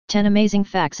10 amazing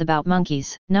facts about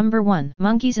monkeys. Number 1.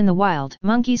 Monkeys in the wild.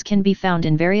 Monkeys can be found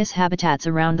in various habitats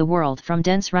around the world, from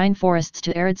dense rainforests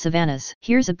to arid savannas.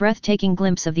 Here's a breathtaking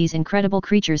glimpse of these incredible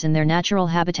creatures in their natural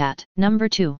habitat. Number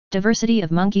 2. Diversity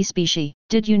of monkey species.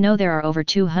 Did you know there are over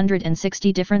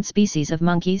 260 different species of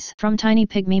monkeys? From tiny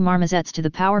pygmy marmosets to the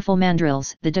powerful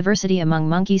mandrills, the diversity among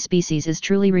monkey species is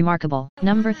truly remarkable.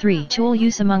 Number 3. Tool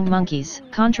use among monkeys.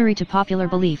 Contrary to popular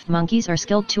belief, monkeys are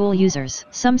skilled tool users.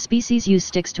 Some species use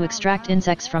sticks to extract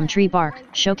insects from tree bark,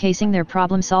 showcasing their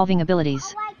problem-solving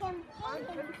abilities.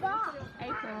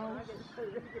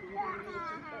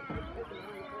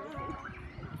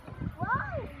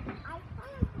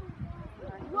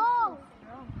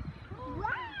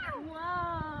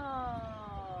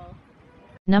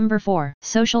 Number 4.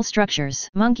 Social structures.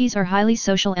 Monkeys are highly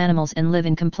social animals and live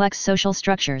in complex social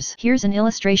structures. Here's an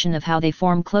illustration of how they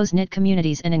form close-knit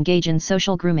communities and engage in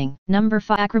social grooming. Number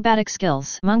 5. Acrobatic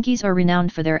skills. Monkeys are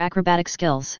renowned for their acrobatic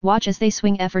skills. Watch as they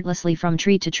swing effortlessly from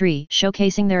tree to tree,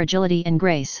 showcasing their agility and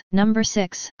grace. Number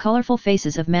 6. Colorful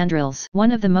faces of mandrills.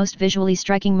 One of the most visually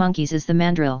striking monkeys is the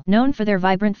mandrill. Known for their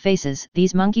vibrant faces,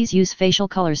 these monkeys use facial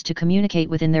colors to communicate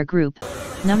within their group.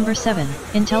 Number 7.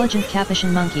 Intelligent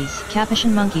capuchin monkeys.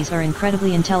 Capuchin monkeys are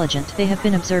incredibly intelligent. They have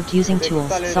been observed using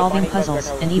tools, solving puzzles,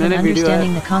 and even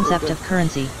understanding the concept of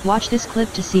currency. Watch this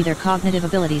clip to see their cognitive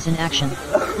abilities in action.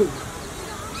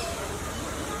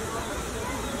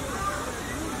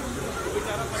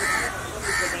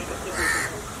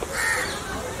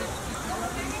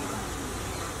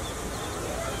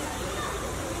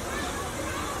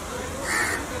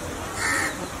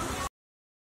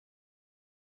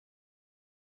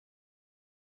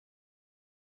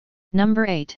 Number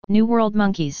 8. New World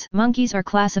monkeys. Monkeys are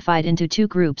classified into two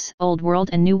groups, Old World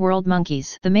and New World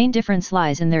monkeys. The main difference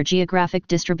lies in their geographic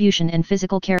distribution and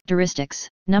physical characteristics.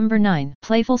 Number 9.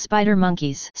 Playful spider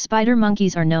monkeys. Spider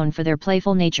monkeys are known for their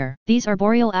playful nature. These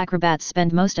arboreal acrobats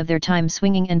spend most of their time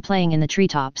swinging and playing in the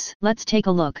treetops. Let's take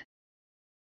a look.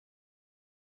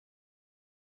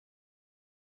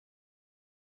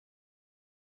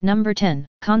 Number 10.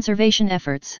 Conservation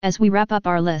efforts. As we wrap up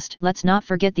our list, let's not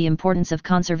forget the importance of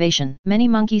conservation. Many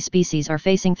monkey species are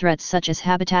facing threats such as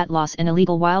habitat loss and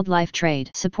illegal wildlife trade.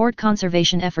 Support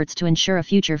conservation efforts to ensure a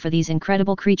future for these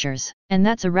incredible creatures. And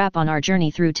that's a wrap on our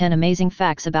journey through 10 amazing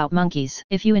facts about monkeys.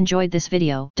 If you enjoyed this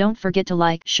video, don't forget to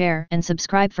like, share, and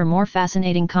subscribe for more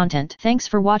fascinating content. Thanks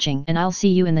for watching, and I'll see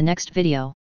you in the next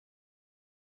video.